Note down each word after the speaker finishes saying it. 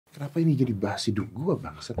Kenapa ini jadi bahas hidup gue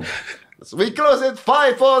bangsat? We close it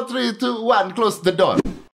 5, 4, 3, 2, 1. Close the door.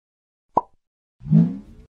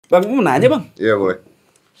 Bang, gue mau nanya bang. Iya boleh.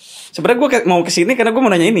 Sebenarnya gue mau kesini karena gue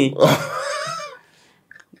mau nanya ini.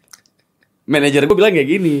 Manajer gue bilang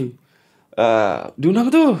kayak gini.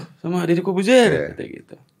 Diundang tuh sama Deddy Corbuzier, kata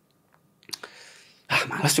gitu.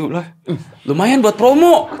 Malas juga lah. Lumayan buat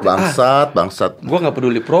promo. Bangsat. Gue nggak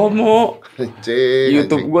peduli promo.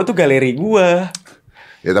 YouTube gue tuh galeri gue.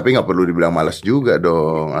 Ya tapi nggak perlu dibilang malas juga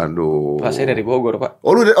dong. Aduh. Pak, saya dari Bogor pak.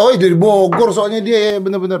 Dari Bogor soalnya dia ya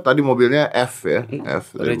bener-bener. Tadi mobilnya F ya.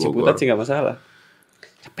 F dari Ciputat sih nggak masalah.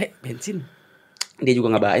 Capek bensin. Dia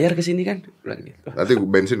juga nggak bayar ke sini kan. Bilang gitu. Nanti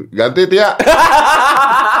bensin ganti Tia.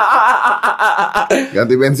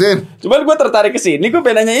 Ganti bensin. Cuman gue tertarik ke sini. Gue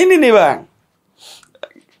pengen nanya ini nih bang.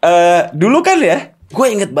 Dulu kan ya, gue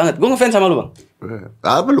inget banget. Gue ngefans sama lu bang.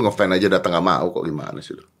 Apa lu ngefans aja datang gak mau kok, gimana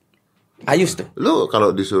sih lu? Ayus tuh. Lu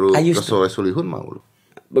kalau disuruh Ayus ke Soleh Solihun mau lu?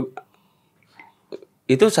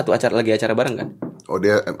 Itu satu acara bareng kan? Oh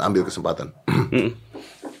dia ambil kesempatan.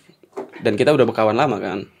 Dan kita udah berkawan lama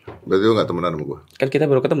kan? Berarti lu gak temenan sama gue? Kan kita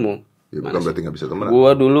baru ketemu. Ya bukan berarti gak bisa temenan.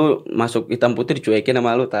 Gue dulu masuk hitam putih dicuekin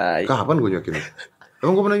sama lu, tai. Kapan gue nyokin?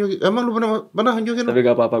 Emang gue pernah nyokin? Emang lu pernah nyokin? Tapi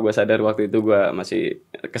gak apa-apa, gue sadar waktu itu gue masih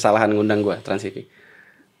kesalahan ngundang gue Trans TV.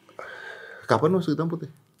 Kapan masuk hitam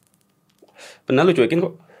putih? Pernah lu cuekin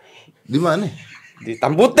kok. Di mana? Di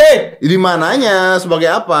hitam putih. Di mananya?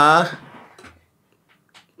 Sebagai apa?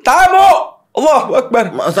 Tamu. Allahu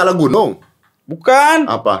Akbar. Masalah gunung? Bukan.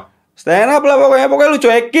 Apa? Stand up lah pokoknya lu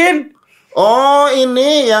cuekin. Oh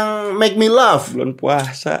ini yang Make Me Laugh. Bulan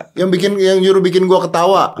puasa. Yang nyuruh bikin gua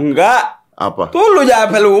ketawa. Enggak. Apa? Tuh lu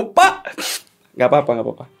jangan lupa. Gak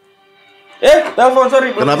apa-apa. Telepon,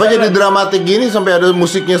 sorry. Kenapa jadi dramatik gini sampai ada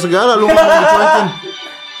musiknya segala? Lu ngomong dicuekin.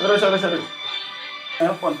 Sorry.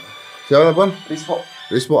 Telepon. Siapa telepon?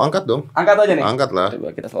 Rispo angkat dong. Angkat aja nih. Angkat lah.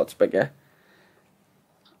 Coba kita loudspeak ya.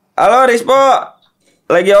 Halo Rispo.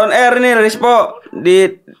 Lagi on air nih Rispo.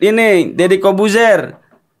 Di ini Deddy Corbuzier.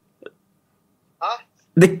 Hah?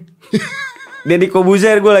 Deddy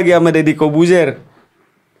Corbuzier, gue lagi sama Deddy Corbuzier.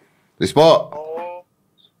 Rispo.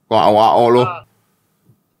 Kok awao lu?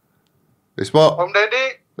 Rispo. Om Deddy.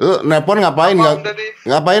 Lu nelpon ngapain? Om Deddy.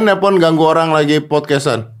 Ngapain nelpon ganggu orang lagi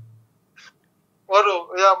podcastan?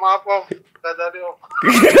 Waduh, ya maaf Om. Gak jadi Om.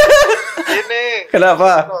 Ini.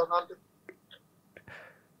 Kenapa? Nanti.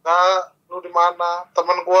 Nah, lu di mana?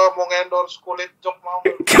 Temen gua mau endorse kulit jok mau.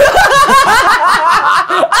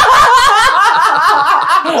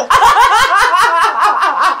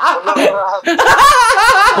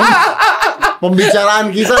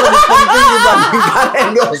 Pembicaraan kita lebih penting dibandingkan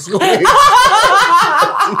endorse kulit.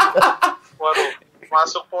 Waduh,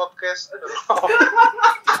 masuk podcast.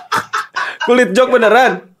 Kulit jok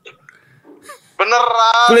beneran?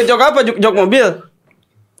 Beneran. Kulit jok apa? Jok mobil?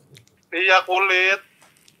 Iya kulit.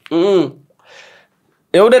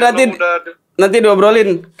 Ya udah nanti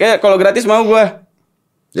diobrolin. Kayak kalau gratis mau gua.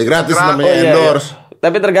 Ya gratis Gratis. namanya endorse. Iya.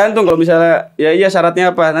 Tapi tergantung kalau misalnya iya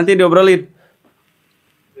syaratnya apa. Nanti diobrolin.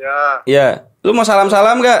 Ya. Iya. Lu mau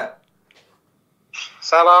salam-salam gak?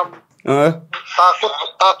 Salam.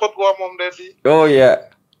 Takut gua sama Om Deddy. Oh iya.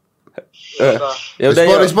 Ya udah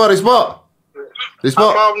ya. Rispo.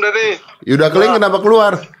 Apa Om Deddy? Yuda Keling kenapa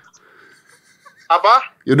keluar?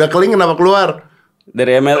 Apa? Yuda Keling kenapa keluar?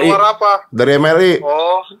 Dari MLI. Keluar apa? Dari MLI.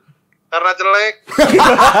 Oh, karena jelek.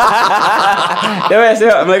 Ya wes,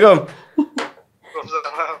 yuk. Assalamualaikum.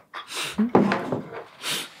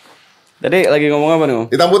 Tadi lagi ngomong apa nih, Om?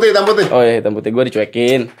 Hitam putih. Oh iya, hitam putih. Gue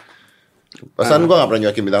dicuekin. Pesan gua gak pernah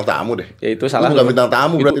nyuakin bintang tamu deh. Ya itu salah. Lu bukan bintang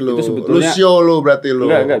tamu berarti lu. Itu sebetulnya. Lu show lu berarti lu.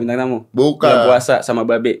 Enggak bintang tamu. Bukan. Bulan puasa sama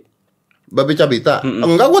Babe. Babe Cabita.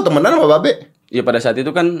 Enggak, gua temenan sama Babe. Iya pada saat itu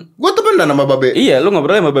kan. Gua temenan sama Babe. Iya, lu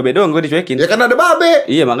ngobrol sama Babe doang, gue dicuekin. Ya kan ada Babe.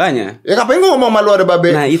 Iya makanya. Ya ngapain gua ngomong sama lu ada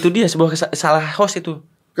Babe? Nah itu dia sebuah salah host itu.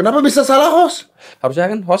 Kenapa bisa salah host? Harusnya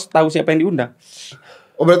kan host tahu siapa yang diundang.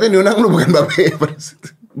 Oh berarti yang diundang lu bukan Babe.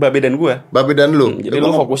 Babe dan gua. Babe dan lu. Jadi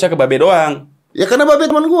lu fokusnya ke Babe doang. Ya karena Babe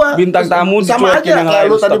teman gua. Bintang tamu sama dicuekin aja yang kayak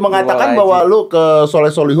lain. lu tadi mengatakan bahwa lu ke Soleh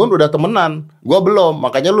Solihun udah temenan. Gua belum.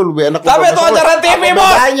 Makanya lu lebih enak. Tapi itu acara TV,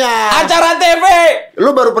 Bos. Acara TV.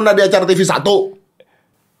 Lu baru pernah di acara TV 1.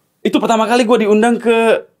 Itu pertama kali gue diundang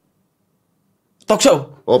ke talk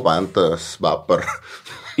show. Oh pantes, baper.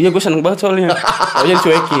 Iya gue seneng banget soalnya. Soalnya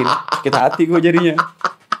dicuekin. Sakit hati gue jadinya.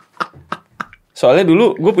 Soalnya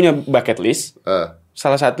dulu gue punya bucket list.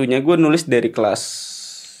 Salah satunya gue nulis dari kelas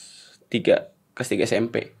 3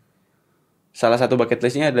 SMP. Salah satu bucket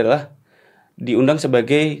listnya adalah diundang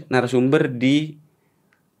sebagai narasumber di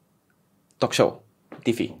talk show.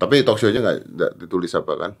 TV. Tapi talk show-nya nggak ditulis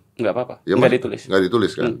apa kan? Nggak apa-apa. Ya, Nggak ditulis. Nggak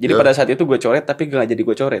ditulis kan? Jadi pada saat itu gue coret, tapi nggak jadi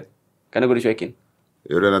gue coret. Karena gue dicuekin.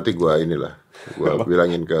 Ya udah nanti gue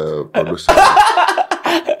bilangin ke produser.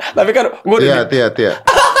 Tapi kan gue Tia.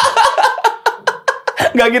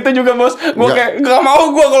 Gak gitu juga bos. Gue kayak gak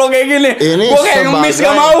mau gue kalau kayak gini. Gue kayak ngemis,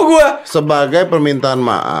 gak mau gue. Sebagai permintaan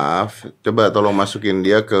maaf, coba tolong masukin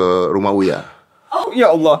dia ke rumah Uya. Oh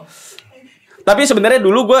ya Allah. Tapi sebenarnya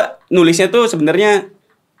dulu gue nulisnya tuh sebenarnya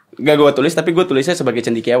gak gue tulis, tapi gue tulisnya sebagai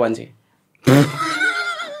cendekiawan sih.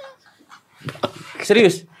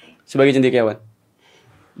 Serius, sebagai cendekiawan.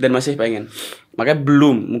 Dan masih pengen. Makanya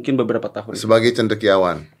belum, mungkin beberapa tahun. Sebagai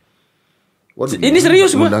cendekiawan. Waduh, ini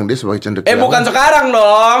serius gue. Undang dia sebagai cendekiawan. Bukan sekarang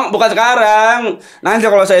dong, bukan sekarang. Nanti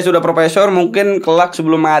kalau saya sudah profesor, mungkin kelak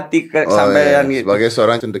sebelum mati sampean gitu. Sebagai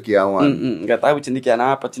seorang cendekiawan. Gak tahu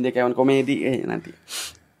cendekiawan apa, cendekiawan komedi nanti.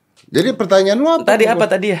 Jadi pertanyaan lu apa? Tadi apa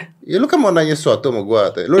tadi ya? Ya lu kan mau nanya sesuatu sama gua.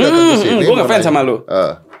 Lu datang ke sini. Gua ngefans sama lu.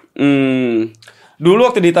 Dulu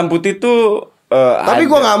waktu di Hitam Putih tuh tapi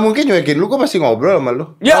gua nggak mungkin nyuekin lu, gua masih ngobrol sama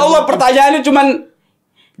lu. Ya Allah, pertanyaannya cuman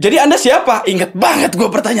jadi Anda siapa? Ingat banget gua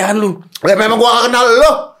pertanyaan lu. Ya memang gua gak kenal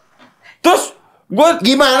lu. Terus gua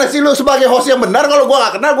gimana sih lu sebagai host yang benar kalau gua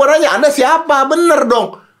gak kenal, gua nanya Anda siapa? Bener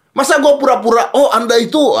dong. Masa gua pura-pura Anda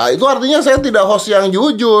itu? Itu artinya saya tidak host yang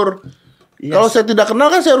jujur. Yes. Kalau saya tidak kenal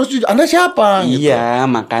kan saya harus jujur. Anda siapa? Iya, gitu.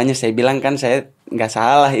 Makanya saya bilang kan saya nggak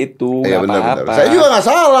salah itu, nggak apa-apa. Saya juga nggak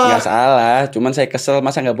salah. Nggak salah, cuman saya kesel.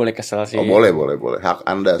 Masa nggak boleh kesel sih? Oh boleh. Hak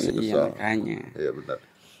Anda sih kesel. Iya makanya. Iya benar.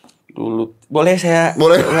 Dulu boleh saya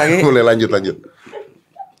lagi? Boleh lanjut.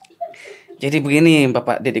 Jadi begini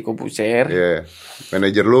Bapak Deddy Kobuser. Iya.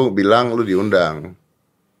 Manajer lu bilang lu diundang.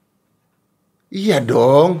 Iya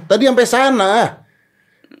dong. Tadi sampai sana.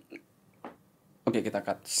 Oke kita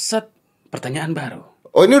cut. Set. Pertanyaan baru.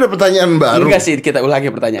 Oh ini udah pertanyaan baru? Enggak sih, kita ulangi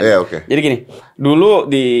pertanyaan. Iya, oke. Jadi gini, dulu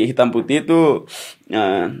di Hitam Putih itu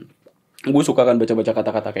gue suka kan baca-baca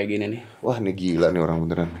kata-kata kayak gini nih. Wah ini gila nih orang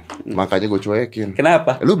beneran. Makanya gue cuekin.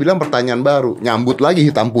 Kenapa? Lu bilang pertanyaan baru, nyambut lagi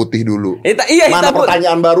Hitam Putih dulu. Iya, mana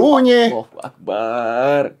pertanyaan barunya? Oh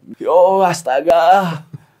Akbar. Yo astaga.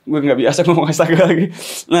 Gue gak biasa ngomong astaga lagi.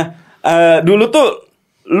 Nah, dulu tuh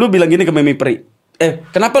lu bilang gini ke Mimi Pri.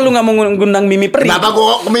 Kenapa lu gak mau ngundang Mimi Peri? Kenapa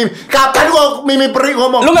gua kapan gua Mimi Peri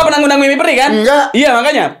ngomong? Lu gak pernah ngundang Mimi Peri kan? Enggak. Iya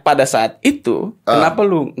makanya pada saat itu kenapa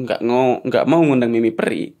lu gak mau ngundang Mimi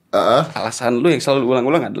Peri? Alasan lu yang selalu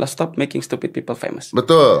ulang-ulang adalah stop making stupid people famous.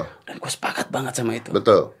 Betul. Dan gue sepakat banget sama itu.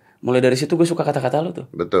 Betul. Mulai dari situ gue suka kata-kata lu tuh.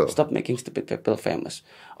 Betul. Stop making stupid people famous.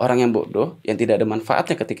 Orang yang bodoh, yang tidak ada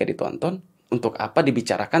manfaatnya ketika ditonton, untuk apa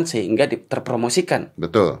dibicarakan sehingga terpromosikan.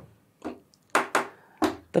 Betul.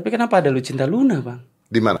 Tapi kenapa ada Lucinta Luna bang?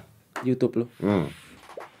 Di mana? YouTube lu.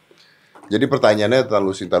 Jadi pertanyaannya tentang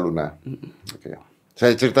Lucinta Luna. Oke.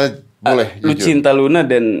 Saya cerita boleh. Lucinta Luna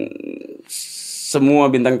dan semua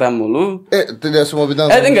bintang tamu lu. Tidak semua bintang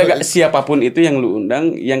tamu. Enggak. Siapapun itu yang lu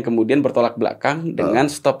undang, yang kemudian bertolak belakang dengan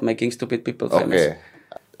stop making stupid people famous.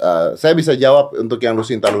 Oke. Saya bisa jawab untuk yang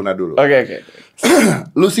Lucinta Luna dulu. Oke.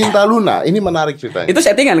 Lucinta Luna ini menarik ceritanya. Itu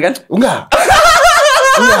settingan kan? Enggak.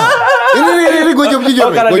 Ini gue jawab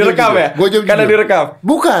jujur. Karena direkam ya? Karena direkam.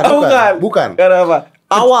 Bukan. Karena apa?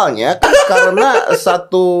 Awalnya kan karena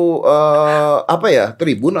satu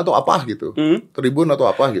tribun atau apa gitu. Tribun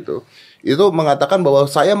atau apa gitu. Itu mengatakan bahwa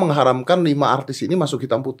saya mengharamkan 5 artis ini masuk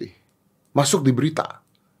Hitam Putih. Masuk di berita.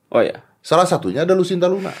 Oh ya. Salah satunya ada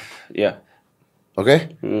Lucinta Luna. Iya.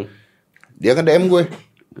 Oke. Dia kan DM gue.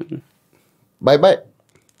 Bye.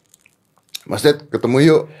 Mas Ded, ketemu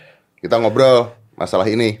yuk. Kita ngobrol masalah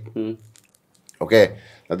ini. Oke,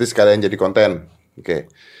 nanti sekalian jadi konten. Oke.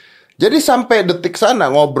 Jadi sampai detik sana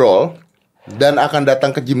ngobrol dan akan datang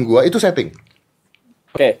ke gym gua itu setting.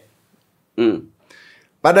 Oke.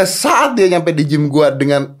 Pada saat dia nyampe di gym gua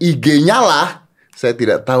dengan IG nyala, saya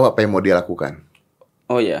tidak tahu apa yang mau dia lakukan.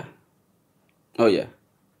 Oh ya.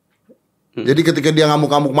 Jadi ketika dia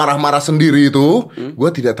ngamuk-ngamuk marah-marah sendiri itu, gua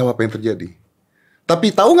tidak tahu apa yang terjadi. Tapi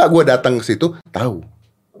tahu nggak gua datang ke situ? Tahu.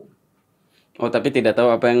 Oh, tapi tidak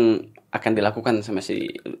tahu apa yang akan dilakukan sama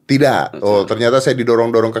si... Tidak. Oh, ternyata saya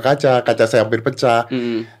didorong-dorong ke kaca saya hampir pecah.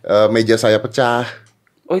 Meja saya pecah.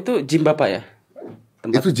 Oh, itu gym Bapak ya?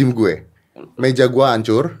 Itu gym gue. Meja gue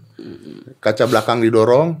hancur. Kaca belakang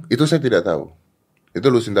didorong. Itu saya tidak tahu.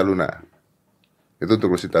 Itu Lucinta Luna. Itu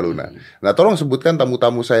untuk Lucinta Luna. Nah, tolong sebutkan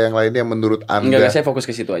tamu-tamu saya yang lainnya yang menurut Anda. Enggak, saya fokus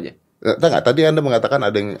ke situ aja. Enggak, tadi Anda mengatakan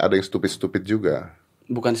ada yang stupid-stupid juga.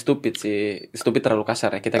 Bukan stupid sih. Stupid terlalu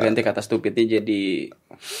kasar ya. Kita ganti kata stupidnya jadi...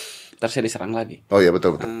 Ntar saya diserang lagi. Oh iya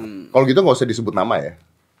betul. Kalau gitu gak usah disebut nama ya.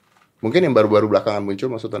 Mungkin yang baru-baru belakangan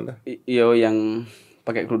muncul maksud Anda? Iya, yang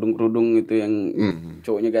pakai kerudung itu yang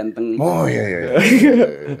cowoknya ganteng. Oh iya.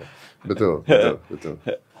 Betul.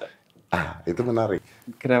 Itu menarik.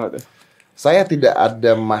 Kenapa tuh? Saya tidak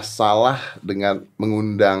ada masalah dengan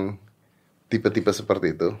mengundang tipe-tipe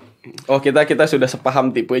seperti itu. Oh, kita sudah sepaham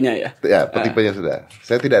tipenya ya. Ya, tipenya sudah.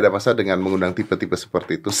 Saya tidak ada masalah dengan mengundang tipe-tipe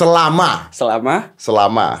seperti itu selama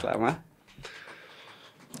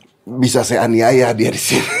bisa saya aniaya dia di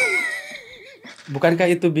sini. Bukankah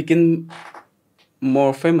itu bikin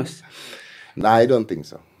more famous? Nah, I don't think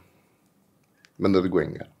so. Menurut gue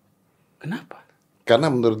enggak. Kenapa?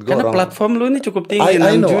 Karena menurut gue Karena platform lu ini cukup tinggi, 6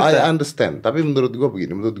 I know, juta. I understand. Tapi menurut gue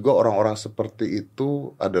begini, menurut gue orang-orang seperti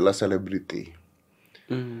itu adalah selebriti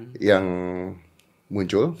yang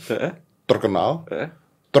muncul, terkenal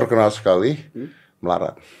sekali,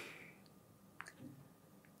 melarat,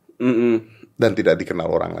 dan tidak dikenal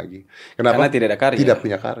orang lagi. Kenapa? Karena tidak ada karya. Tidak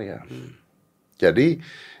punya karya. Jadi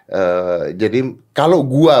kalau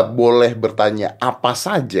gue boleh bertanya apa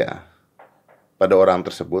saja pada orang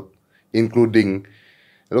tersebut, including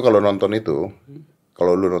lu nonton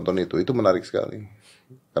itu menarik sekali.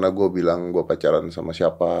 Karena gue bilang gue pacaran sama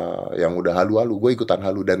siapa yang udah halu-halu, gue ikutan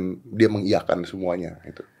halu dan dia mengiyakan semuanya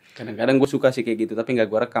itu. Kadang-kadang gue suka sih kayak gitu, tapi nggak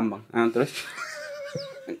gue rekam bang. Terus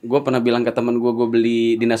gue pernah bilang ke temen gue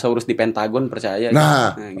beli dinosaurus di Pentagon, percaya?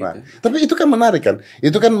 Nah, gitu. Tapi itu kan menarik kan?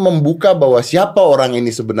 Itu kan membuka bahwa siapa orang ini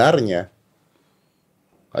sebenarnya.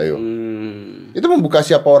 Ayo, itu membuka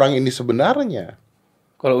siapa orang ini sebenarnya.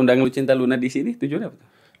 Kalau undang Lucinta Luna di sini tujuannya apa?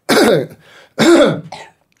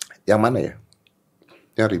 Yang mana ya?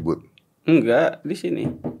 Yang ribut? Enggak, di sini.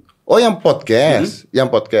 Oh, yang podcast,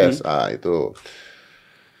 itu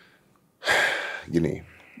gini.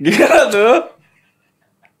 Gimana tuh?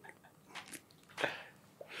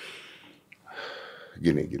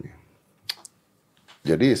 Gini.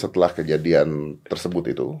 Jadi setelah kejadian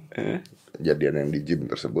tersebut itu, kejadian yang di gym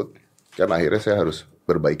tersebut, kan akhirnya saya harus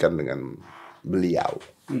berbaikan dengan beliau,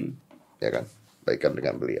 ya kan, baikan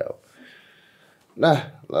dengan beliau.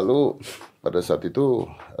 Nah, lalu pada saat itu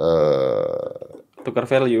tukar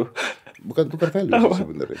value. Bukan tukar value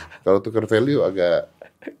sebenarnya. Kalau tukar value agak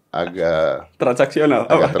transaksional.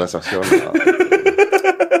 agak transaksional.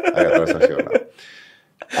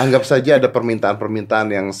 Anggap saja ada permintaan-permintaan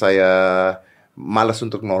yang saya malas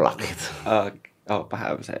untuk nolak gitu. Oh,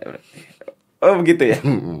 paham saya berarti. Oh, begitu ya.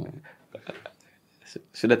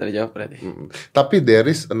 Sudah terjawab berarti. Tapi there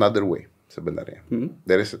is another way sebenarnya.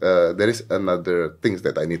 There is another things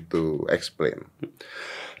that I need to explain.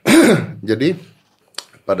 Jadi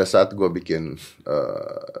pada saat gue bikin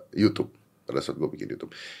YouTube,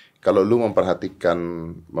 kalau lu memperhatikan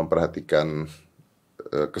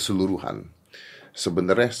keseluruhan,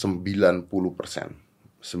 sebenarnya 90%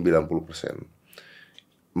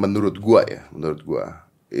 menurut gua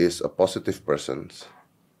is a positive person.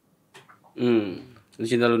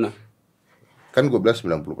 Lucinta Luna. Kan gue bilang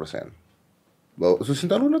 90%. Bahwa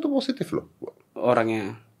Lucinta Luna tuh positif loh.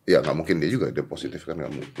 Orangnya. Ya nggak mungkin dia positif kan, nggak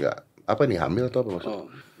mungkin. Ya, apa nih, hamil atau apa maksudnya?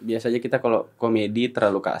 Biasanya kita kalau komedi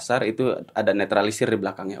terlalu kasar itu ada netralisir di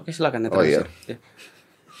belakangnya. Oke, silakan netralisir. Oh, iya.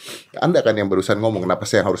 Anda kan yang barusan ngomong, kenapa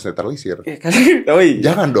saya harus netralisir? Ya, kan? Oh, iya.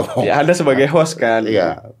 Jangan dong. Ya, ada sebagai host kan.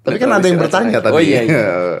 Iya. Tapi kan ada yang bertanya tadi. Oh iya.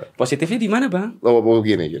 Positifnya di mana, Bang?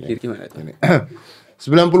 Gini. Gimana tuh?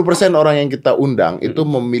 90% orang yang kita undang itu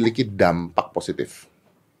memiliki dampak positif.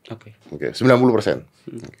 Oke. 90%.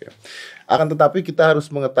 Oke. Akan tetapi kita harus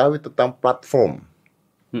mengetahui tentang platform.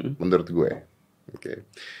 Menurut gue. Oke.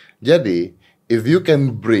 Jadi, if you can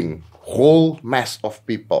bring whole mass of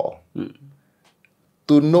people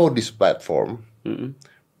to know this platform,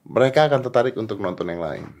 mereka akan tertarik untuk nonton yang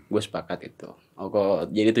lain. Gue sepakat itu.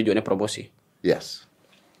 Jadi tujuannya promosi. Yes.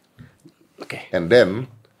 Oke. And then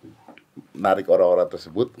narik orang-orang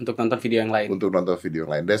tersebut Untuk nonton video yang lain.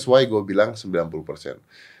 That's why gue bilang 90%.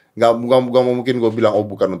 Gak mungkin gue bilang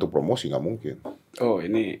bukan untuk promosi, gak mungkin. Oh,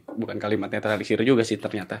 ini bukan kalimat netralisir juga sih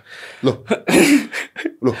ternyata. Loh.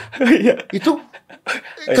 Itu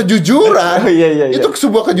kejujuran. Iya. Itu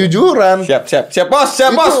sebuah kejujuran. Siap bos.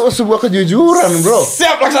 Itu sebuah kejujuran, bro.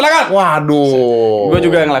 Siap, laksanakan. Waduh. Gue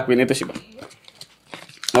juga ngelakuin itu sih, Bang.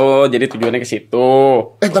 Oh, jadi tujuannya ke situ.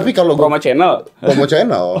 Tapi kalau promo channel.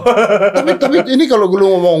 tapi ini kalau gue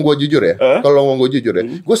ngomong gue jujur ya.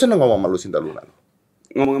 Gue seneng ngomong sama Lucinta Luna.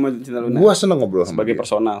 Ngomong sama Lucinta Luna. Gue seneng ngobrol sama sebagai dia.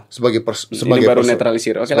 personal. Sebagai baru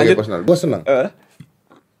netralisir. Oke, sebagai lanjut. personal. Gue seneng.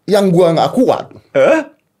 Yang gue nggak kuat.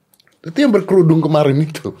 Itu yang berkerudung kemarin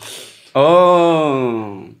itu.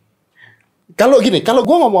 Oh. Kalau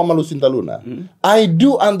gue ngomong sama Lucinta Luna, I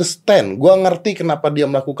do understand. Gue ngerti kenapa dia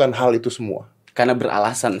melakukan hal itu semua. Karena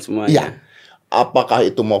beralasan semuanya. Iya. Apakah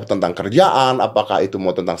itu mau tentang kerjaan, apakah itu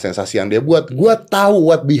mau tentang sensasi yang dia buat, gue tahu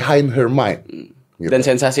what behind her mind. Gitu. Dan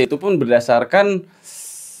sensasi itu pun berdasarkan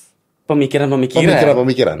pemikiran.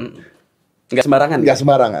 Nggak sembarangan. Nggak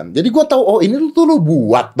sembarangan. Jadi gue tahu, oh ini tuh lu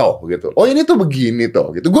buat toh gitu. Oh ini tuh begini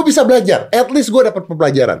toh gitu. Gue bisa belajar. At least gue dapat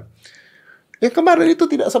pembelajaran. Yang kemarin itu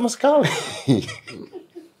tidak sama sekali.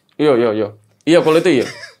 Iya kalau itu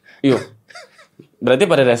iya. Berarti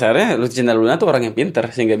pada dasarnya Lucinta Luna tuh orang yang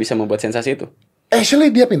pintar sehingga bisa membuat sensasi itu.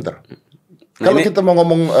 Actually dia pintar. Nah, Kalau ini- kita mau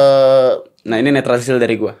ngomong Nah ini netralisil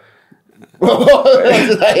dari gua.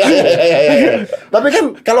 Ya. Tapi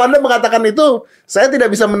kan kalau Anda mengatakan itu, saya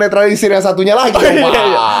tidak bisa menetralisir yang satunya lagi.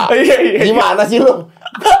 Wah. Iya. Gimana sih lu?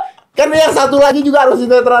 Kan yang satu lagi juga harus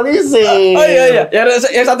dinetralisir. Oh iya.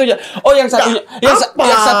 Yang satunya. Oh yang satunya. Apa?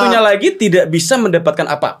 Yang satunya lagi tidak bisa mendapatkan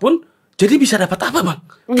apapun. Jadi bisa dapat apa, Bang?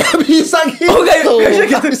 Gak bisa gitu. Oh,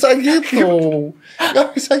 nggak bisa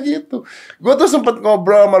Gak bisa gitu. Gue tuh sempet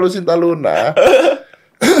ngobrol sama Lucinta Luna.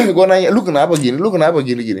 Gue nanya, lu kenapa gini?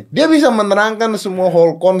 Dia bisa menerangkan semua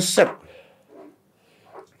whole konsep.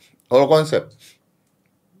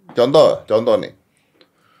 Contoh nih.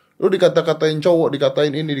 Lu dikata-katain cowok,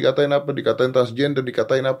 dikatain ini, dikatain apa, dikatain transgender,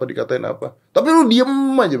 dikatain apa. Tapi lu diem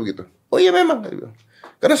aja begitu. Oh iya memang.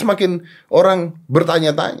 Karena semakin orang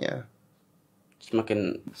bertanya-tanya,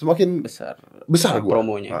 semakin besar gua.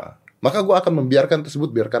 promonya. Nah, maka gue akan biarkan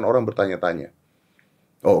orang bertanya-tanya.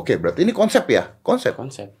 Oh oke, berarti ini konsep ya? Konsep.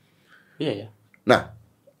 Iya ya. Nah,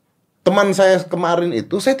 teman saya kemarin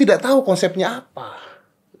itu, saya tidak tahu konsepnya apa.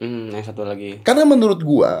 Yang satu lagi. Karena menurut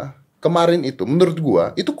gua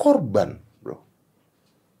itu korban, bro.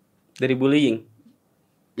 Dari bullying.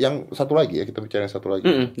 Yang satu lagi ya, kita bicara yang satu lagi.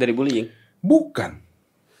 Dari bullying. Bukan.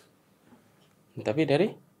 Tapi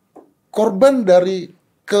dari Korban dari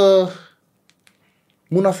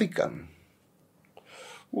kemunafikan.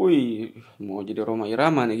 Wih, mau jadi Roma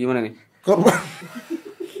Irama nih, gimana nih?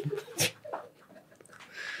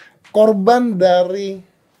 Korban dari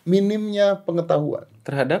minimnya pengetahuan.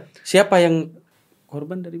 Terhadap siapa yang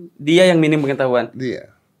korban dari dia yang minim pengetahuan?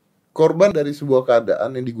 Dia korban dari sebuah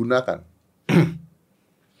keadaan yang digunakan.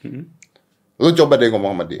 Lu coba deh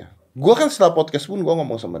ngomong sama dia. Gua kan setelah podcast pun gua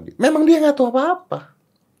ngomong sama dia. Memang dia nggak tahu apa-apa.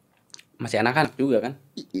 Masih anak-anak juga kan?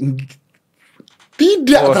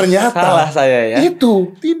 Tidak Oh, ternyata. salah saya ya.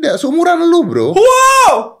 Itu tidak seumuran lu, bro.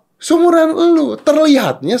 Wow! Seumuran lu,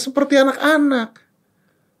 terlihatnya seperti anak-anak.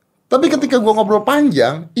 Tapi ketika gua ngobrol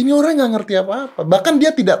panjang, ini orang nggak ngerti apa-apa. Bahkan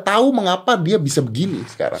dia tidak tahu mengapa dia bisa begini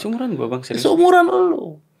sekarang. Seumuran gua, Bang, serius. Seumuran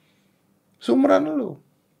lu.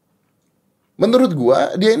 Menurut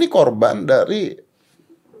gua, dia ini korban dari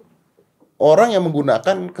orang yang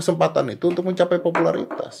menggunakan kesempatan itu untuk mencapai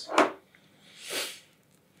popularitas.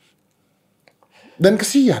 Dan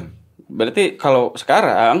kesian. Berarti kalau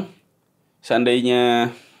sekarang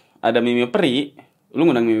seandainya ada Mimi Peri, lu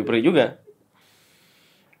ngundang Mimi Peri juga.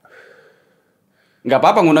 Nggak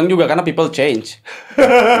apa-apa ngundang juga karena people change.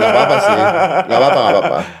 Gak apa-apa sih. Gak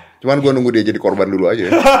apa-apa. Cuman gue nunggu dia jadi korban dulu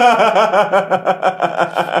aja.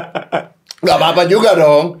 Gak apa-apa juga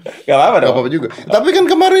dong. Gak apa-apa Gak dong. apa-apa juga. Tapi kan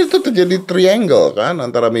kemarin itu terjadi triangle kan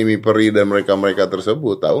antara Mimi Peri dan mereka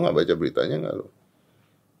tersebut. Tahu nggak baca beritanya nggak lo?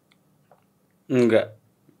 Enggak.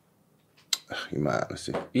 Gimana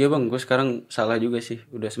sih? Iya bang, gue sekarang salah juga sih.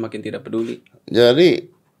 Udah semakin tidak peduli. Jadi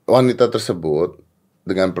wanita tersebut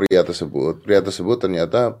dengan pria tersebut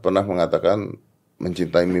ternyata pernah mengatakan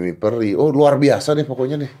mencintai Mimi Peri. Oh luar biasa deh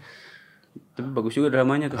pokoknya deh. Tapi bagus juga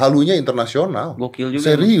dramanya tuh. Halunya internasional. Gokil juga.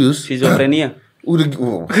 Serius. Schizophrenia.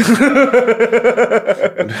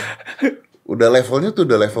 Udah levelnya tuh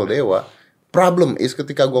udah level dewa. Problem is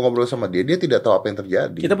ketika gua ngobrol sama dia tidak tahu apa yang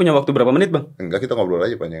terjadi. Kita punya waktu berapa menit bang? Enggak, kita ngobrol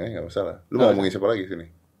aja panjang aja, nggak masalah. Lu mau ngomongin siapa lagi sini?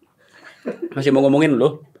 Masih mau ngomongin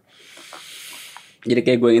lo? Jadi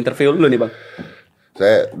kayak gue yang interview lu nih bang.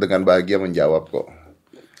 Saya dengan bahagia menjawab kok.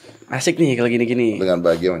 Asik nih kalau gini-gini. Dengan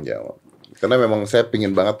bahagia menjawab. Karena memang saya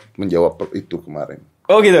pingin banget menjawab itu kemarin.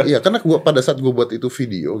 Oh gitu? Iya, karena pada saat gue buat itu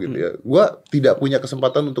video gitu ya, gue tidak punya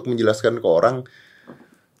kesempatan untuk menjelaskan ke orang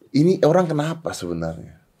ini orang kenapa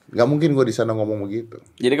sebenarnya. Gak mungkin gue di sana ngomong begitu.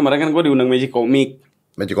 Jadi kemarin kan gue diundang Magic Comic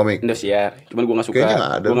Magic Comic. Indosiar. Cuman gue gak suka. Kayaknya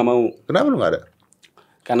nggak ada. Gue gak mau. Kenapa lu gak ada?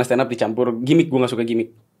 Karena stand up dicampur gimmick. Gue gak suka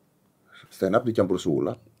gimmick. Stand up dicampur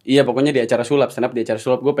sulap. Iya pokoknya di acara sulap. Stand up di acara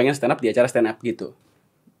sulap. Gue pengen stand up di acara stand up gitu.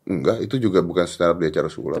 Enggak, itu juga bukan stand up di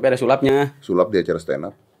acara sulap. Tapi ada sulapnya. Sulap di acara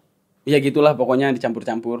stand up. Iya gitulah pokoknya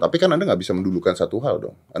dicampur-campur. Tapi kan Anda nggak bisa mendulukan satu hal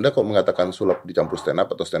dong. Anda kalau mengatakan sulap dicampur stand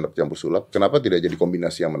up atau stand up dicampur sulap, kenapa tidak jadi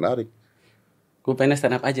kombinasi yang menarik? Gue pengen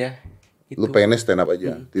stand up aja. Lu pengennya stand up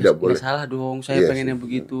aja, tidak boleh. Nggak salah dong, saya Iya pengennya sih.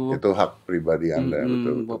 begitu. Itu hak pribadi Anda,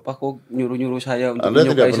 betul. Bapak kok nyuruh-nyuruh saya untuk Anda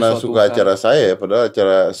tidak menyukai pernah sesuatu suka hal. acara saya ya, padahal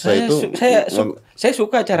acara saya itu Saya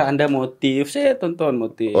suka cara Anda motif. Saya tonton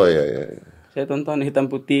motif. Oh iya. Saya tonton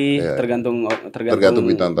hitam putih, Iya. tergantung Tergantung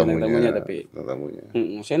bintang bintang tamunya. tapi Bintang tamunya.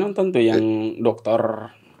 saya nonton tuh yang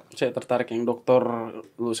dokter. Saya tertarik yang dokter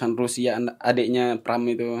lulusan Rusia, adiknya Pram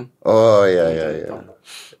itu. Oh iya.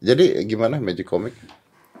 Jadi gimana Magic Comic?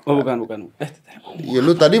 Oh bukan. Ya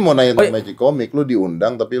lu tadi mau nanya tentang Magic Comic, lu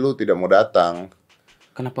diundang tapi lu tidak mau datang.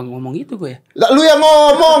 Kenapa ngomong itu gue ya? Lah lu yang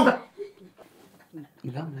ngomong.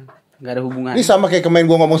 Enggak ada hubungan. Ini sama kayak kemarin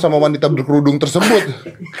gua ngomong sama wanita berkerudung tersebut.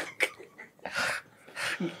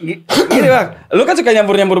 Gini bang, lu kan suka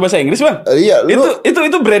nyampur bahasa Inggris bang. Iya, lu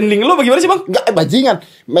Itu branding lu bagaimana sih bang? enggak bajingan.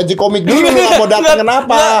 Magic Comic dulu lu gak mau datang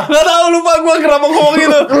kenapa? Nggak tahu, lupa gue kenapa ngomong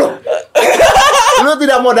gitu. Lu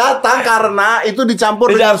tidak mau datang karena itu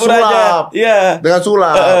dicampur dengan Dicampur aja. sulap. Iya. Dengan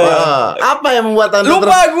sulap. Apa yang membuat Anda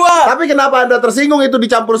Lupa gua. Tapi kenapa Anda tersinggung itu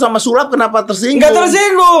dicampur sama sulap? Kenapa tersinggung? Nggak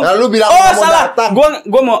tersinggung. Lalu bilang oh nggak mau salah. datang.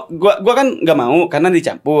 Gua kan nggak mau karena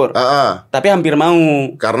dicampur. Tapi hampir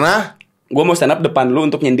mau. Karena Gue mau stand up depan lu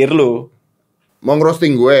untuk nyindir lu. mau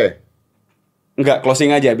ngerosting gue. Enggak, closing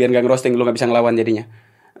aja biar nggak ngerosting, lu nggak bisa ngelawan jadinya.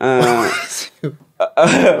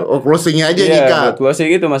 Oh, closingnya aja Iya, nyikat. closing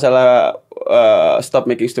itu masalah stop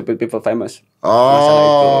making stupid people famous.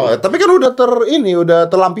 Oh, tapi kan udah udah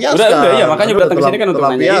terlampiaskan. Udah, iya makanya gue datang ke sini kan untuk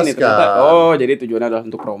nanya ini terlampiaskan. ternyata. Oh, jadi tujuannya adalah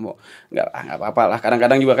untuk promo. Enggak apa-apa lah.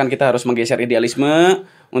 Kadang-kadang juga kan kita harus menggeser idealisme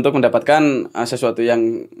untuk mendapatkan sesuatu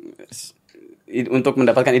yang untuk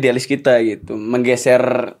mendapatkan idealis kita gitu.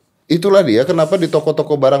 Menggeser. Itulah dia kenapa di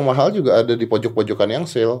toko-toko barang mahal juga ada di pojok-pojokan yang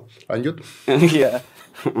sale. Lanjut. Iya.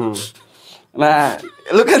 Nah,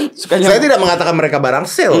 lu kan sukanya. Saya tidak mengatakan mereka barang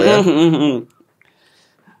sale ya.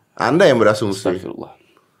 Anda yang berasumsi. Astagfirullah.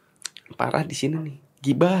 Parah di sini nih.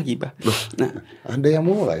 Gibah. Nah, Anda yang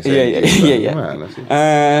mulai. Iya. Gimana sih?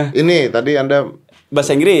 Ini tadi Anda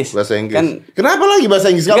bahasa Inggris. Kan, kenapa lagi bahasa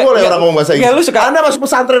Inggris? Gak boleh orang ngomong bahasa Inggris. Lu suka. Anda masuk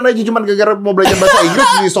pesantren aja cuma gara-gara mau belajar bahasa Inggris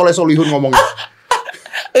di Soleh Solihun ngomongnya.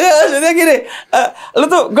 Iya, maksudnya gini. Lu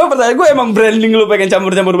tuh, gue pertanyaan gue emang branding lu pengen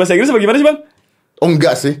campur-campur bahasa Inggris bagaimana sih bang? Oh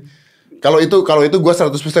enggak sih. Kalau itu gue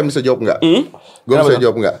 100% bisa jawab enggak. Gue bisa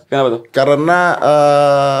jawab enggak. Kenapa tuh?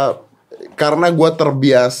 Karena gue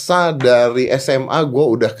terbiasa dari SMA gue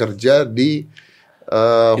udah kerja di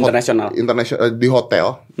Internasional di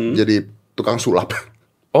hotel. Jadi tukang sulap.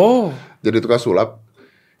 Oh. Jadi tukang sulap.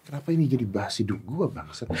 Kenapa ini jadi bahas hidup gue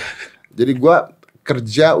bangsat? Jadi gue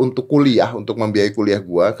kerja untuk kuliah, untuk membiayai kuliah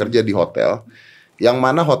gue, kerja di hotel. Yang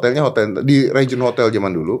mana hotelnya hotel di Regent Hotel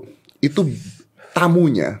zaman dulu itu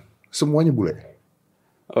tamunya semuanya bule.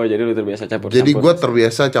 Oh, jadi lu terbiasa campur-campur. Jadi gue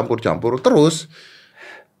terbiasa campur-campur. Terus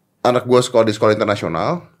anak gue sekolah di sekolah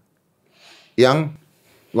internasional yang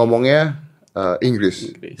ngomongnya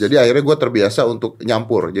Inggris. Jadi akhirnya gue terbiasa untuk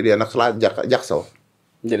nyampur. Jadi anak Jaksel.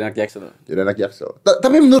 Jadi anak Jaksel.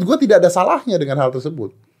 Tapi menurut gue tidak ada salahnya dengan hal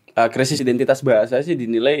tersebut. Krisis identitas bahasa sih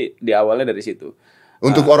dinilai di awalnya dari situ.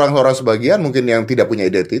 Untuk orang-orang sebagian mungkin yang tidak punya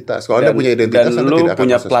identitas. Kalau Anda punya identitas, dan Anda lu tidak akan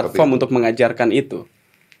punya bisa platform seperti untuk mengajarkan itu.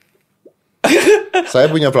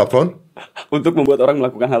 Saya punya platform untuk membuat orang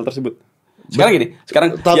melakukan hal tersebut.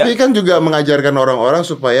 Sekarang tapi kan juga mengajarkan orang-orang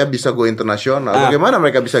supaya bisa go internasional. Bagaimana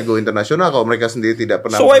mereka bisa go internasional kalau mereka sendiri tidak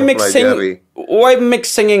pernah mempelajari? Why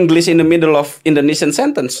mixing English in the middle of Indonesian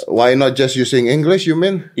sentence? Why not just using English, you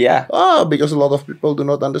mean? Yeah. Because a lot of people do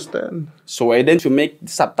not understand. So why don't you make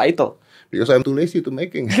subtitle? Because I'm too lazy to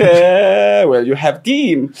making. Well, you have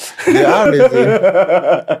team. Ya,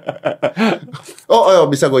 oh,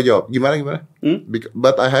 bisa gue jawab. Gimana?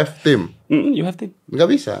 But I have team. You have team. Nggak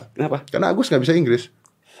bisa. Kenapa? Karena Agus nggak bisa Inggris.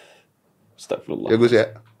 Astagfirullah. Ya Gus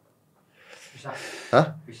ya. Bisa.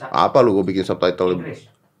 Hah? Bisa. Apa lu gue bikin subtitle? Inggris.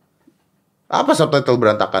 Apa subtitle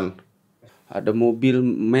berantakan? Ada mobil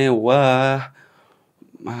mewah.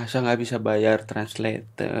 Masa nggak bisa bayar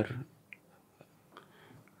translator?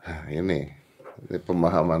 Nah, ini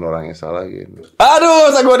pemahaman orang yang salah gini. Aduh,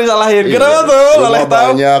 saya gue disalahin. Kenapa tuh? Rumah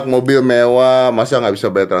banyak, mobil mewah, masa nggak bisa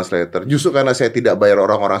bayar translator? Justru karena saya tidak bayar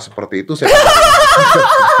orang-orang seperti itu, saya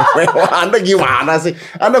mewah. Anda gimana sih?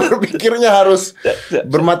 Anda berpikirnya harus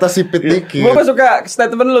bermata sipit dikit. Gue suka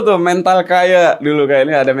statement lu tuh, mental kaya dulu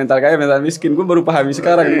kayaknya ada mental kaya, mental miskin. Gue baru pahami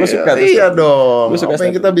sekarang. Gue suka. Iya dong. Suka apa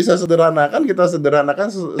yang kita bisa sederhanakan, kita sederhanakan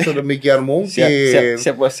sedemikian mungkin.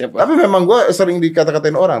 Siap, bos. Tapi memang gue sering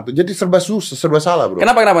dikata-katain orang tuh, jadi serba susah, serba salah, bro.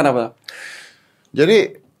 Kenapa?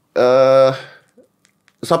 Jadi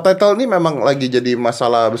subtitle ini memang lagi jadi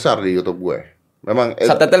masalah besar di YouTube gue. Memang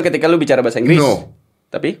subtitle ketika lu bicara bahasa Inggris. No.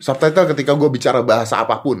 Tapi subtitle ketika gue bicara bahasa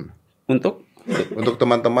apapun. untuk Untuk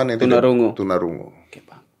teman-teman yang Tunarungu. Tunarungu. Oke,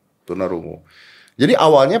 Bang. Tunarungu. Jadi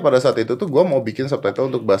awalnya pada saat itu tuh gue mau bikin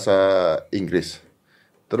subtitle untuk bahasa Inggris.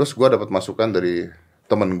 Terus gue dapat masukan dari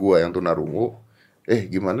teman gue yang tunarungu.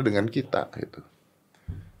 Gimana dengan kita gitu.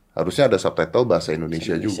 Harusnya ada subtitle bahasa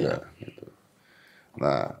Indonesia juga. Gitu.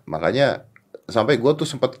 Nah makanya sampai gue tuh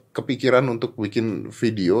sempat kepikiran untuk bikin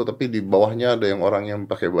video, tapi di bawahnya ada orang yang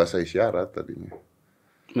pakai bahasa isyarat tadinya.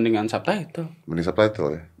 Mendingan subtitle. Mending subtitle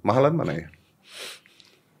ya. Mahalan mana ya?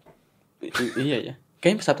 Iya ya.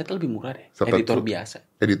 Kayaknya subtitle lebih murah deh. Subtitle-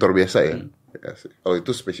 Editor biasa ya. Ya sih. Kalau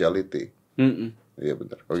itu specialty. Iya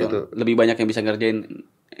benar. Kalau gitu. Lebih banyak yang bisa ngerjain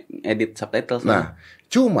edit subtitle. Nah,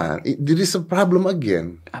 cuman there is a problem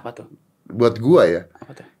again. Apa tuh? Buat gua ya.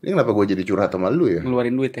 Apa tuh? Ini kenapa gua jadi curhat sama lu ya?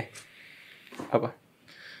 Ngeluarin duit ya? Apa?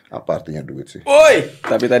 Apa artinya duit sih? Woi,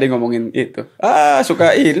 tapi tadi ngomongin itu.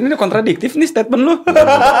 Suka ini kontradiktif nih statement lu.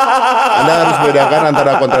 Anda harus bedakan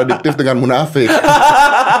antara kontradiktif dengan munafik.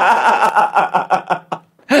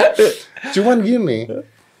 Cuman gini,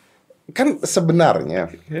 kan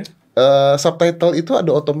sebenarnya subtitle itu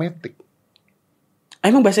ada otomatis.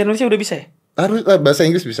 Emang bahasa Indonesia udah bisa ya? Harus bahasa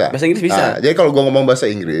Inggris bisa. Bahasa Inggris bisa. Nah, jadi kalau gua ngomong bahasa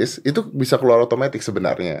Inggris itu bisa keluar otomatis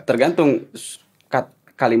sebenarnya. Tergantung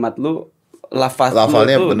kalimat lu,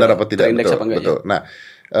 Lafalnya lu tuh benar apa tidak, terindeks betul. apa enggak Betul. ya? Nah,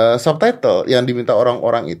 subtitle yang diminta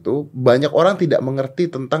orang-orang itu banyak orang tidak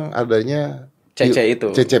mengerti tentang adanya CC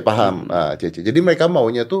itu. CC paham. Nah, CC. Jadi mereka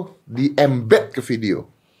maunya tuh di embed ke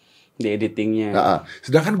video. Di editingnya. Nah,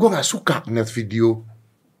 sedangkan gua nggak suka ngeliat video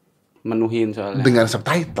Menuhin soalnya. dengan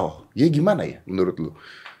subtitle. Ya gimana ya menurut lu?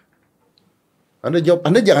 Anda jawab,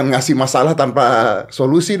 Anda jangan ngasih masalah tanpa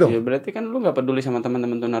solusi dong. Ya berarti kan lu gak peduli sama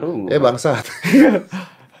teman-teman tunarungu. Bangsat.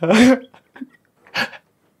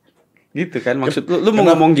 Gitu kan maksud lu mau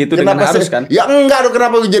ngomong gitu dengan harus kan? Ya enggak dong,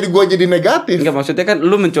 kenapa gua jadi negatif? Enggak, maksudnya kan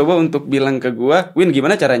lu mencoba untuk bilang ke gua, Win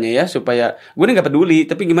gimana caranya ya supaya gue nih gak peduli,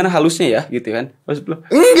 tapi gimana halusnya ya gitu kan? Maksud lu?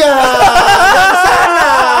 Enggak. Jangan sana.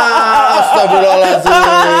 Astagfirullahaladzim.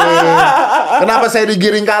 Kenapa saya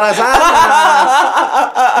digiring ke arah sana?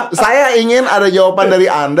 Saya ingin ada jawaban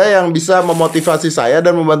dari Anda yang bisa memotivasi saya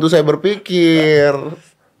dan membantu saya berpikir.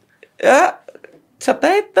 Ya,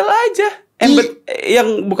 subtitle aja. Embed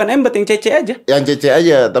yang bukan embed, yang CC aja. Yang CC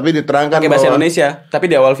aja, tapi diterangkan Pakai bahasa bahwa Indonesia, tapi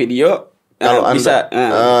di awal video kalau bisa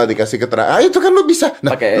Anda dikasih keterangan, itu kan lu bisa.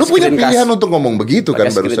 Nah, Pakai lu punya screencast. pilihan untuk ngomong begitu kan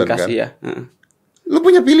pakai barusan kan. screencast ya. Lu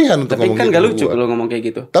punya pilihan untuk Tapi ngomong kan gitu. gak lucu ke gua. kalau ngomong kayak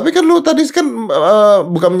gitu. Tapi kan lu tadi kan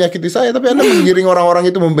bukan menyakiti saya, tapi Anda menggiring orang-orang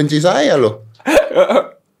itu membenci saya loh.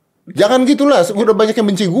 Jangan gitulah, udah banyak yang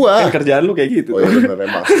benci gua. Kan kerjaan lu kayak gitu. Oh iya benar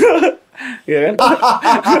emang. Iya kan?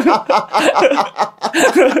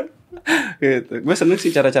 Gitu. Gue seneng sih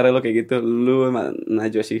cara-cara lo kayak gitu. Lu sama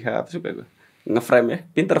Najwa Shihab suka gue. Nge-frame ya.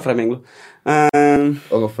 Pinter framing lu.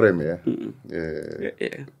 Oh nge-frame ya.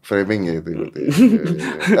 Iya. Framing ya itu berarti.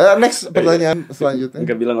 Next pertanyaan selanjutnya.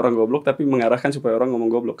 Enggak bilang orang goblok tapi mengarahkan supaya orang ngomong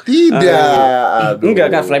goblok. Tidak. Aduh. Enggak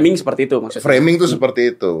kan framing seperti itu maksudnya. Framing tuh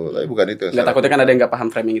seperti itu, tapi bukan itu. Enggak, takutnya kan ada yang enggak paham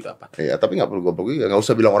framing itu apa. Iya, tapi nggak perlu goblok juga. Nggak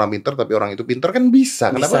usah bilang orang pintar, tapi orang itu pintar kan bisa.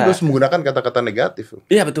 Kenapa Bisa. harus menggunakan kata-kata negatif?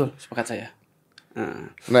 Iya betul, sepakat saya.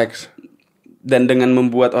 Next. Dan dengan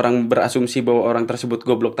membuat orang berasumsi bahwa orang tersebut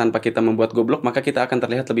goblok tanpa kita membuat goblok, maka kita akan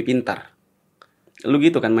terlihat lebih pintar. Lu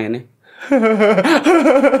gitu kan mainnya.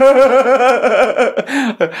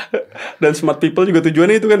 Dan smart people juga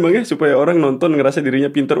tujuannya itu kan Bang ya, supaya orang nonton ngerasa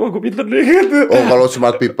dirinya pintar. Wah, gue pintar deh gitu. Oh, kalau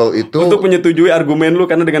smart people itu Untuk menyetujui argumen lu,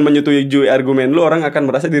 karena dengan menyetujui argumen lu orang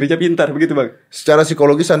akan merasa dirinya pintar, begitu Bang. secara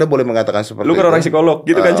psikologis Anda boleh mengatakan seperti Lu kan itu. orang psikolog,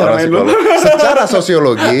 gitu kan cara Orang main lu. psikolog. Secara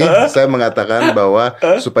sosiologi, saya mengatakan bahwa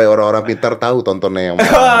supaya orang-orang pintar tahu tontonnya yang mana.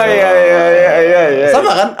 Oh iya.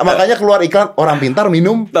 Sama kan? Makanya keluar iklan orang pintar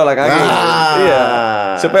minum. Tolak kaki. Nah. Iya.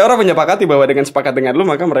 Supaya orang menyepakati bahwa dengan sepakat dengan lu,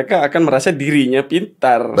 maka mereka akan merasa dirinya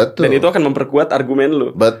pintar. Betul. Dan itu akan memperkuat argumen lu.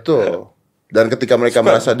 Betul. Dan ketika mereka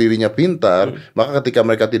merasa dirinya pintar, maka ketika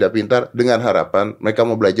mereka tidak pintar, dengan harapan mereka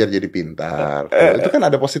mau belajar jadi pintar. Itu kan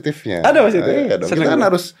ada positifnya. Ada positif. Iya dong. Seneng Kita kan gue.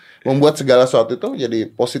 harus membuat segala sesuatu itu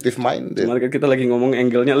jadi positive mind. Kemarin kan kita lagi ngomong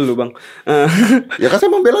angle-nya lu Bang. Ya kan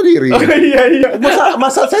saya membela diri. Oh iya.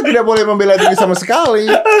 Masa saya tidak boleh membela diri sama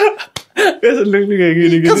sekali? Ya seneng nih kayak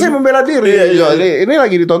gini. Kan saya membela diri. Iya. Ini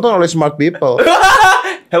lagi ditonton oleh smart people.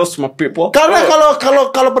 Hello smart people. Karena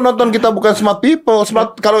kalau penonton kita bukan smart people,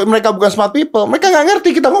 kalau mereka bukan smart people, mereka nggak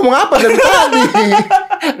ngerti kita ngomong apa dari tadi.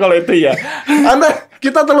 Kalau itu ya.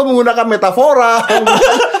 Kita terlalu menggunakan metafora.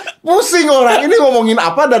 Pusing orang ini ngomongin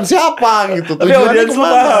apa dan siapa gitu. Tapi Tujuannya audiens lu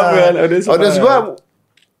kemana? paham kan? Audiens lu Audiens paham. gua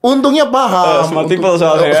untungnya paham. Smart people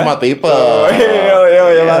soalnya ya. Smart people. Oh,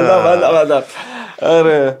 iya, mantap.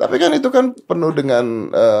 Aduh. Tapi kan itu kan penuh dengan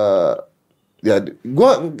Ya,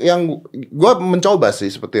 gua mencoba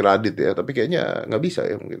sih seperti Radit ya, tapi kayaknya nggak bisa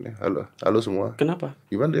ya mungkin ya. Halo semua. Kenapa?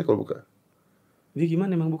 Gimana dia kalau buka? Dia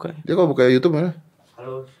gimana emang bukanya? Dia kalau buka YouTube mana?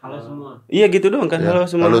 Halo semua. Iya gitu doang kan. Ya, Halo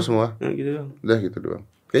semua. halo semua. Nah, gitu doang. Udah gitu doang.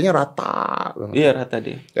 Kayaknya rata banget. Iya rata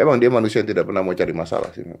dia. Emang dia manusia yang tidak pernah mau cari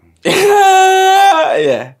masalah sih.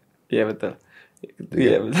 Iya. Iya betul.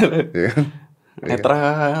 Iya betul. Iya kan?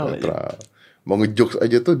 Netral. Netral. Mau ngejokes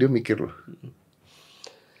aja tuh dia mikir loh.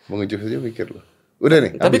 Mau ngejokes aja mikir loh. Udah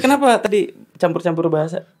nih. Tapi habis. kenapa tadi campur-campur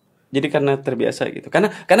bahasa? Jadi karena terbiasa gitu. Karena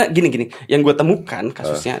gini, yang gue temukan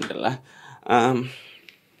kasusnya adalah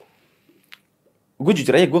gue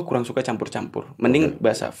jujur aja gue kurang suka campur-campur. Mending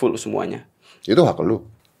bahasa full semuanya. Itu hak lu.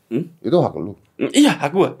 Itu hak lu. Iya,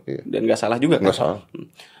 hak gue. Iya. Dan gak salah juga. Nggak kan? salah.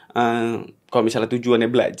 Kalau misalnya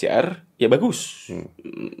tujuannya belajar, ya bagus.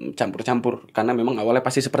 Campur-campur. Karena memang awalnya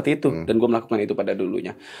pasti seperti itu. Dan gue melakukan itu pada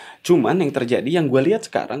dulunya. Cuman yang terjadi, yang gue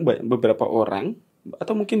lihat sekarang, beberapa orang,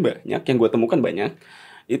 atau mungkin banyak, yang gue temukan banyak,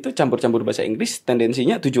 itu campur-campur bahasa Inggris,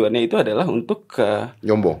 tendensinya tujuannya itu adalah untuk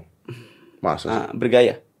Nyombong. Masa sih?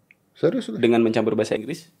 bergaya. Serius udah. Dengan mencampur bahasa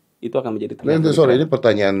Inggris, itu akan menjadi Nah, itu sorry, ini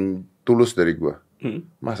pertanyaan tulus dari gua. Hmm.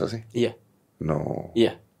 Masa sih? Iya, No.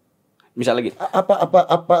 iya. Misalnya gitu.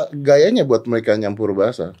 Apa gayanya buat mereka nyampur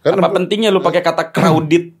bahasa? Apa pentingnya lu pakai kata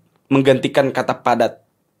crowded menggantikan kata padat?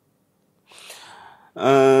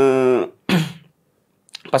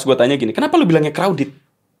 Pas gue tanya gini, kenapa lu bilangnya crowded?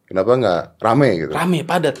 Kenapa nggak rame gitu? Rame,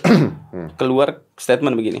 padat. Keluar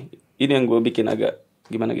statement begini. Ini yang gue bikin agak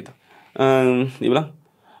gimana gitu. Dia bilang,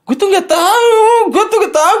 gue tuh nggak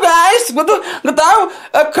tahu guys, gue tuh nggak tahu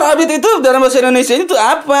crowded itu dalam bahasa Indonesia itu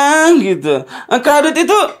apa gitu. Crowded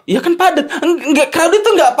itu ya kan padat. Enggak, crowded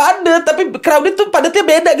itu nggak padat, tapi crowded itu padatnya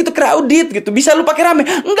beda gitu. Crowded gitu bisa lu pakai rame.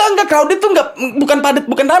 Enggak, crowded itu bukan padat,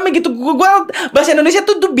 bukan rame gitu. Gue bahasa Indonesia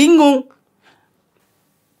tuh bingung.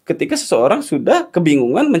 Ketika seseorang sudah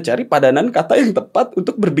kebingungan mencari padanan kata yang tepat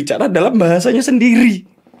untuk berbicara dalam bahasanya sendiri.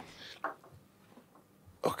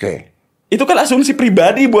 Oke. Itu kan asumsi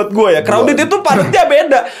pribadi buat gue ya. Crowded itu padatnya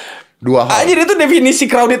beda. Dua hal. Anjir itu definisi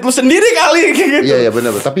crowded lu sendiri kali gitu. Iya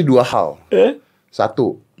benar. Tapi dua hal.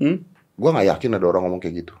 Satu, gua nggak yakin ada orang ngomong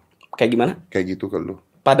kayak gitu. Kayak gimana? Kayak gitu ke lu.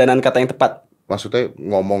 Padanan kata yang tepat. Maksudnya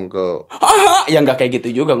ngomong ke. Ya nggak kayak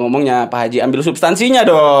gitu juga ngomongnya, Pak Haji. Ambil substansinya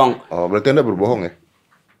dong. Oh, berarti Anda berbohong ya?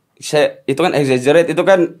 Itu kan exaggerate, itu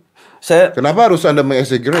kan saya. Kenapa harus Anda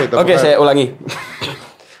meng-exaggerate? Oke, saya ulangi.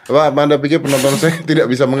 Apa Anda pikir penonton saya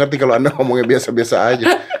tidak bisa mengerti kalau Anda ngomongnya biasa-biasa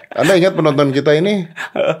aja? Anda ingat penonton kita ini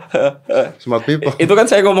smart people. Itu kan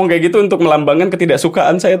saya ngomong kayak gitu untuk melambangkan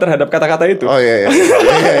ketidaksukaan saya terhadap kata-kata itu. Oh iya.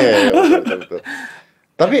 Betul.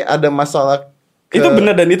 Tapi ada masalah Itu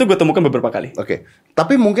benar dan itu gue temukan beberapa kali. Oke.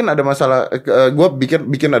 Tapi mungkin ada masalah, gue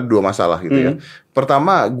bikin ada dua masalah gitu ya.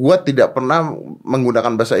 Pertama, gue tidak pernah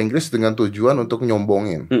menggunakan bahasa Inggris dengan tujuan untuk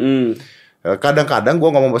nyombongin. Kadang-kadang gue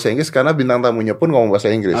ngomong bahasa Inggris karena bintang tamunya pun ngomong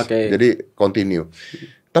bahasa Inggris. Oke. Jadi continue.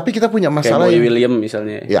 Tapi kita punya Kayak masalah Boy William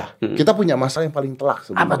misalnya. Ya, kita punya masalah yang paling telak Apa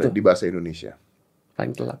sebenarnya tuh? di bahasa Indonesia.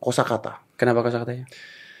 Paling telak. Kosakata. Kenapa kosakatanya?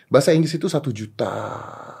 Bahasa Inggris itu 1.200.000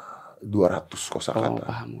 Oh, kosakata.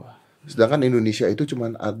 paham gua. Sedangkan Indonesia itu cuma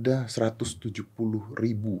ada 170.000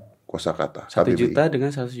 kosakata. 1 KBBI. juta dengan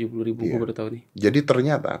 170.000 Iya. gue baru tahu nih. Jadi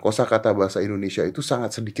ternyata kosakata bahasa Indonesia itu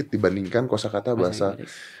sangat sedikit dibandingkan kosakata bahasa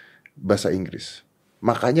Inggris.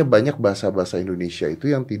 Makanya banyak bahasa-bahasa Indonesia itu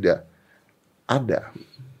yang tidak ada.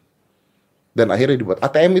 Dan akhirnya dibuat.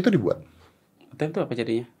 ATM itu dibuat. ATM itu apa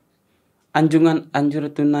jadinya? Anjur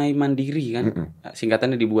tunai mandiri kan?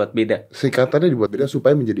 Singkatannya dibuat beda. Singkatannya dibuat beda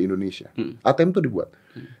supaya menjadi Indonesia. ATM itu dibuat.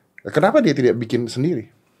 Kenapa dia tidak bikin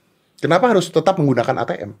sendiri? Kenapa harus tetap menggunakan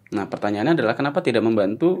ATM? Nah, pertanyaannya adalah kenapa tidak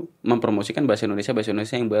membantu mempromosikan bahasa Indonesia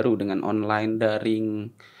yang baru dengan online,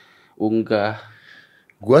 daring, unggah.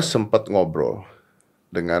 Gue sempat ngobrol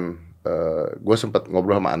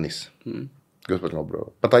sama Anies. Gue sempat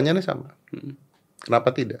ngobrol. Pertanyaannya sama.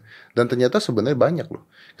 Kenapa tidak? Dan ternyata sebenarnya banyak loh.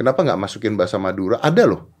 Kenapa nggak masukin bahasa Madura? Ada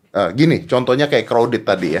loh. Gini, contohnya kayak crowded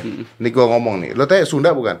tadi ya. Ini gue ngomong nih. Lo tanya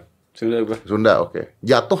Sunda bukan? Sudah gua. Sunda, oke.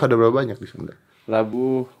 Jatuh ada berapa banyak di Sunda?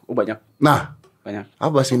 Labu, banyak. Nah, Banyak.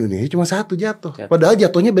 bahasa Indonesia cuma satu jatuh. Padahal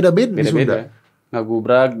jatuhnya beda-beda di Sunda. Beda-beda.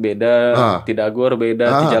 Ngagubrak beda, tidagor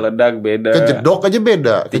beda, tijaledak beda. Kejedok aja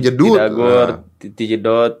beda, kejedut. Tidagor,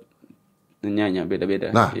 tijedot. Nyanya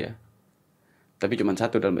beda-beda. Nah. Iya. Tapi cuma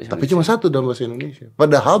satu dalam bahasa Tapi cuma satu dalam bahasa Indonesia.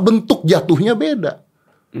 Padahal bentuk jatuhnya beda.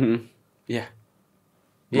 Iya.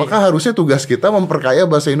 Maka harusnya tugas kita memperkaya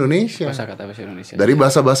bahasa Indonesia. Kosakata bahasa Indonesia. Dari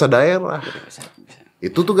bahasa-bahasa daerah. Bisa.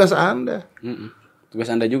 Itu tugas Anda. Tugas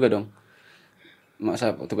Anda juga dong.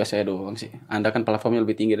 Masa tugas saya doang sih? Anda kan platformnya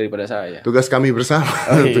lebih tinggi daripada saya. Tugas kami bersama.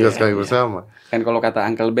 Oh, iya. Tugas kami bersama. Kan kalau kata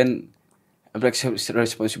Uncle Ben,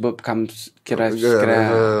 responsible comes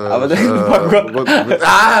kira-kira apa tuh? Lupa gua.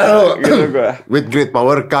 Gitu gua. With great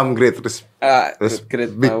power come great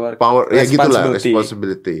Great big power ya gitulah,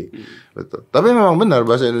 responsibility. Betul. Tapi memang benar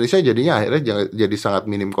bahasa Indonesia jadinya akhirnya jadi sangat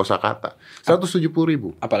minim kosakata. 170.000.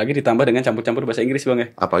 Apalagi ditambah dengan campur-campur bahasa Inggris, Bang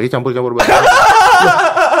ya. Apalagi campur-campur bahasa Inggris.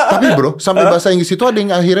 Tapi bro, sampai bahasa Inggris itu ada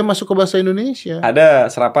yang akhirnya masuk ke bahasa Indonesia.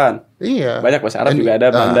 Ada serapan. Iya. Banyak bahasa Arab juga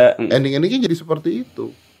ada, Banda. Ending-endingnya jadi seperti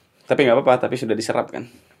itu. Tapi nggak apa-apa, tapi sudah diserap kan.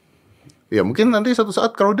 Ya mungkin nanti satu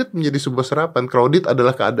saat crowded menjadi sebuah serapan. Crowded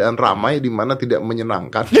adalah keadaan ramai di mana tidak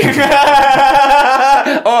menyenangkan.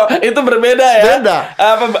 Oh, itu berbeda ya? Beda.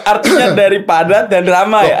 Apa artinya dari padat dan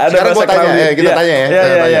ramai? Ada Sekarang gue tanya, kita tanya ya.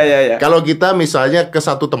 Iya. Kalau kita misalnya ke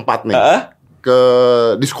satu tempat nih, ke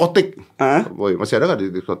diskotik, boy, masih ada nggak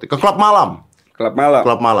di diskotik? Ke klub malam. Klub malam.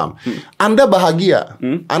 Klub malam. Anda bahagia,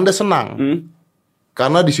 Anda senang,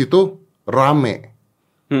 karena di situ rame.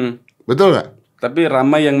 Betul nggak? Tapi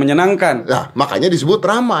ramai yang menyenangkan. Nah, makanya disebut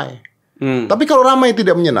ramai. Tapi kalau ramai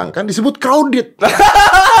tidak menyenangkan disebut crowded.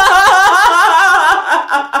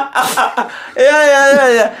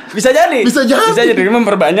 Iya. Bisa jadi.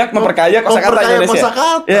 Memperbanyak, memperkaya kosakata Indonesia.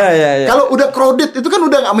 Iya. Kalau udah crowded itu kan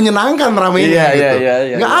udah nggak menyenangkan ramainya gitu.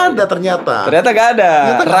 Nggak ada ternyata. Ternyata nggak ada.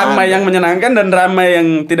 Ramai yang menyenangkan dan ramai yang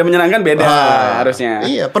tidak menyenangkan beda harusnya.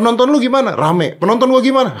 Iya. Penonton lu gimana? Rame. Penonton gua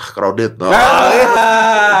gimana? Crowded.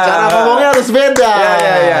 Cara ngomongnya harus beda.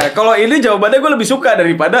 Iya. Kalau ini jawabannya gue lebih suka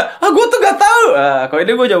daripada gue tuh nggak tahu. Kalau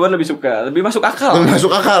ini gue jawaban lebih suka, lebih masuk akal. Lebih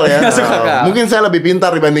masuk akal ya. Masuk akal. Mungkin saya lebih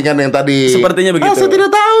pintar dibandingkan yang tadi. Sepertinya begitu. Saya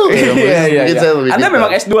tidak tahu. Iya. Saya lebih Anda pintar.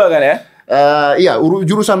 memang S2 kan ya? Iya,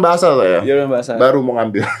 jurusan bahasa saya. Jurusan bahasa. Baru mau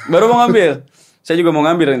ngambil. Saya juga mau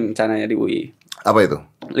ngambil rencananya di UI. Apa itu?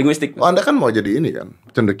 Linguistik. Oh, Anda kan mau jadi ini kan,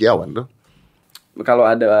 cendekiawan tuh. Kalau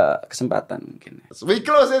ada kesempatan mungkin. We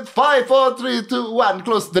close it 5, 4, 3, 2, 1.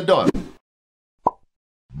 Close the door.